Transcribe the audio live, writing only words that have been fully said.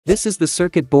This is the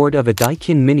circuit board of a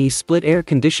Daikin Mini Split air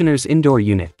conditioner's indoor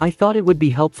unit. I thought it would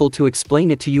be helpful to explain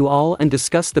it to you all and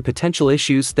discuss the potential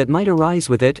issues that might arise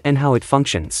with it and how it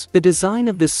functions. The design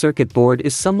of this circuit board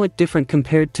is somewhat different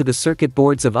compared to the circuit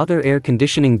boards of other air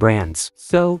conditioning brands.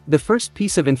 So, the first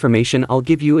piece of information I'll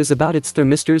give you is about its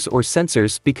thermistors or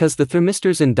sensors, because the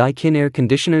thermistors in Daikin air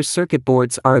conditioners circuit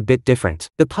boards are a bit different.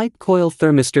 The pipe coil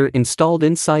thermistor installed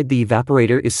inside the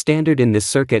evaporator is standard in this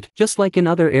circuit, just like in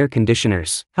other air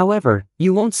conditioners. However,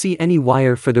 you won't see any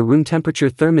wire for the room temperature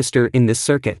thermistor in this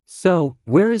circuit. So,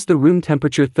 where is the room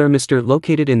temperature thermistor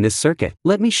located in this circuit?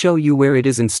 Let me show you where it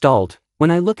is installed. When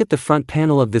I look at the front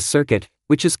panel of this circuit,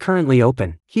 which is currently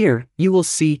open, here, you will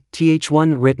see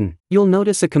TH1 written. You'll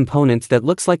notice a component that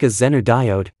looks like a Zener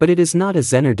diode, but it is not a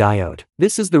Zener diode.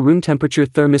 This is the room temperature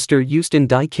thermistor used in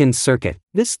Daikin's circuit.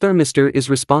 This thermistor is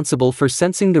responsible for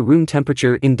sensing the room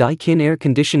temperature in Daikin air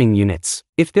conditioning units.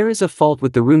 If there is a fault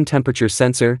with the room temperature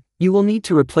sensor, you will need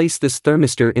to replace this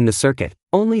thermistor in the circuit.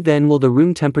 Only then will the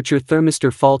room temperature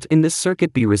thermistor fault in this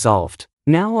circuit be resolved.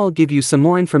 Now I'll give you some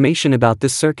more information about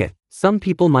this circuit. Some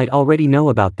people might already know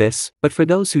about this, but for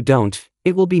those who don't,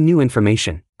 it will be new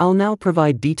information. I'll now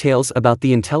provide details about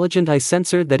the intelligent eye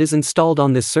sensor that is installed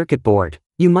on this circuit board.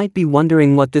 You might be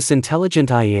wondering what this intelligent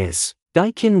eye is.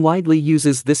 Daikin widely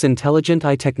uses this intelligent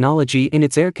eye technology in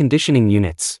its air conditioning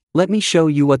units. Let me show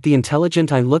you what the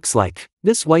intelligent eye looks like.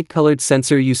 This white-colored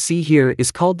sensor you see here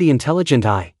is called the intelligent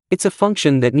eye. It's a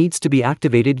function that needs to be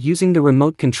activated using the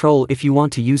remote control if you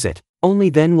want to use it. Only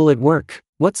then will it work.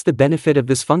 What's the benefit of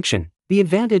this function? The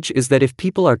advantage is that if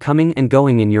people are coming and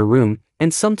going in your room,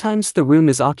 and sometimes the room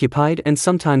is occupied and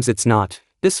sometimes it's not,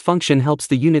 this function helps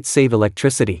the unit save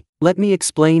electricity. Let me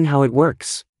explain how it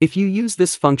works. If you use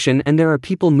this function and there are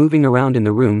people moving around in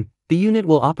the room, the unit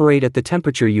will operate at the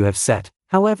temperature you have set.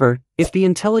 However, if the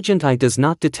intelligent eye does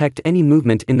not detect any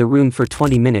movement in the room for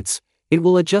 20 minutes, it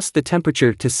will adjust the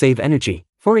temperature to save energy.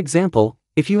 For example,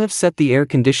 if you have set the air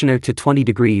conditioner to 20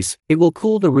 degrees, it will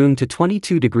cool the room to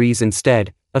 22 degrees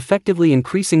instead, effectively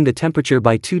increasing the temperature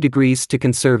by 2 degrees to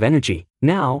conserve energy.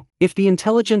 Now, if the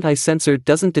intelligent eye sensor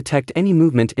doesn't detect any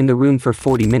movement in the room for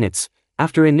 40 minutes,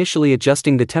 after initially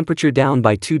adjusting the temperature down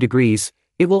by 2 degrees,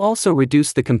 it will also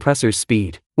reduce the compressor's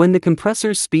speed. When the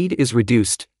compressor's speed is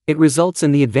reduced, it results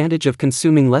in the advantage of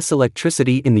consuming less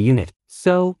electricity in the unit.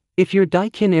 So, if your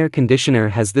Daikin air conditioner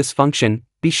has this function,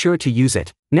 be sure to use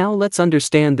it. Now let's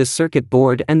understand this circuit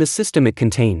board and the system it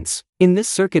contains. In this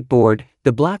circuit board,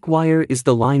 the black wire is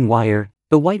the line wire,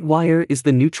 the white wire is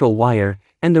the neutral wire,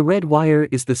 and the red wire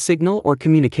is the signal or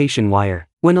communication wire.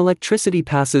 When electricity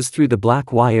passes through the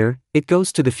black wire, it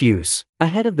goes to the fuse.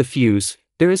 Ahead of the fuse,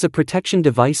 there is a protection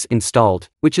device installed,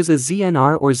 which is a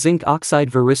ZNR or zinc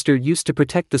oxide varistor used to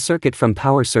protect the circuit from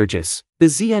power surges. The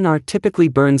ZNR typically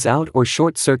burns out or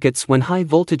short circuits when high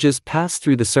voltages pass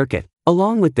through the circuit.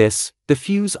 Along with this, the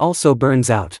fuse also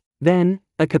burns out. Then,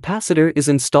 a capacitor is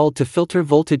installed to filter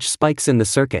voltage spikes in the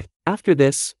circuit. After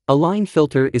this, a line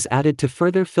filter is added to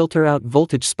further filter out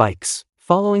voltage spikes.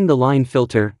 Following the line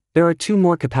filter, there are two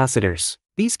more capacitors.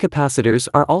 These capacitors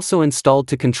are also installed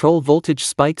to control voltage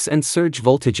spikes and surge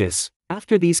voltages.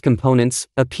 After these components,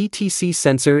 a PTC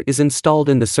sensor is installed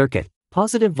in the circuit.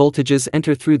 Positive voltages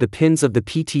enter through the pins of the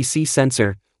PTC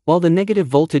sensor, while the negative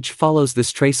voltage follows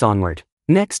this trace onward.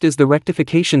 Next is the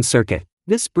rectification circuit.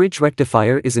 This bridge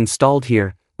rectifier is installed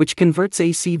here, which converts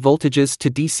AC voltages to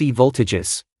DC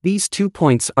voltages. These 2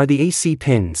 points are the AC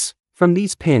pins. From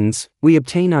these pins, we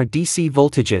obtain our DC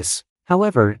voltages.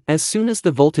 However, as soon as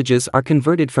the voltages are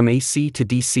converted from AC to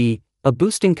DC, a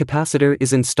boosting capacitor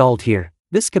is installed here.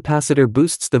 This capacitor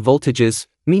boosts the voltages,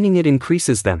 meaning it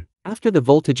increases them. After the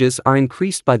voltages are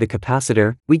increased by the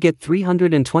capacitor, we get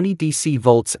 320 DC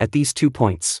volts at these 2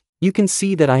 points. You can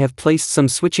see that I have placed some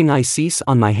switching ICs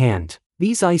on my hand.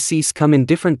 These ICs come in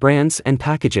different brands and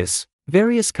packages.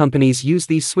 Various companies use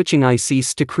these switching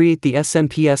ICs to create the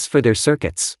SMPS for their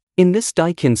circuits. In this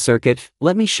Daikin circuit,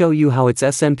 let me show you how its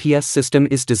SMPS system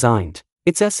is designed.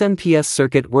 Its SMPS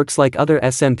circuit works like other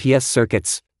SMPS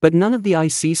circuits, but none of the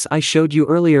ICs I showed you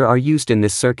earlier are used in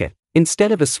this circuit.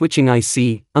 Instead of a switching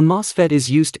IC, a MOSFET is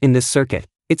used in this circuit.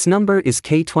 Its number is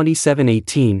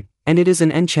K2718, and it is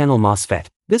an N-channel MOSFET.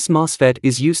 This MOSFET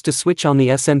is used to switch on the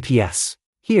SMPS.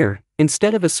 Here,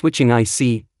 instead of a switching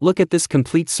IC, look at this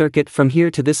complete circuit from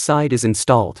here to this side is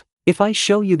installed. If I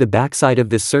show you the backside of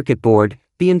this circuit board,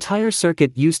 the entire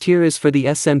circuit used here is for the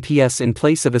SMPS in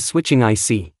place of a switching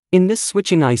IC. In this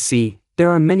switching IC, there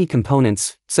are many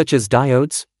components, such as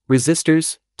diodes,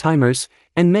 resistors, timers,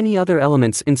 and many other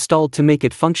elements installed to make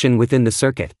it function within the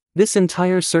circuit. This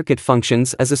entire circuit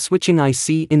functions as a switching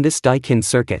IC in this Daikin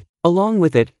circuit. Along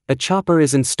with it, a chopper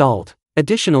is installed.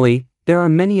 Additionally, there are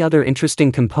many other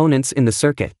interesting components in the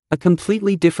circuit. A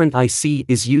completely different IC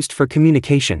is used for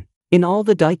communication. In all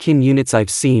the Daikin units I've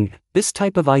seen, this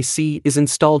type of IC is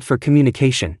installed for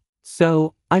communication.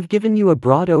 So, I've given you a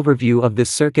broad overview of this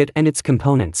circuit and its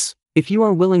components. If you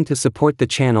are willing to support the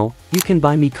channel, you can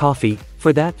buy me coffee.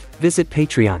 For that, visit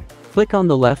Patreon. Click on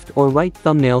the left or right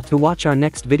thumbnail to watch our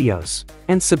next videos.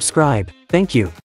 And subscribe. Thank you.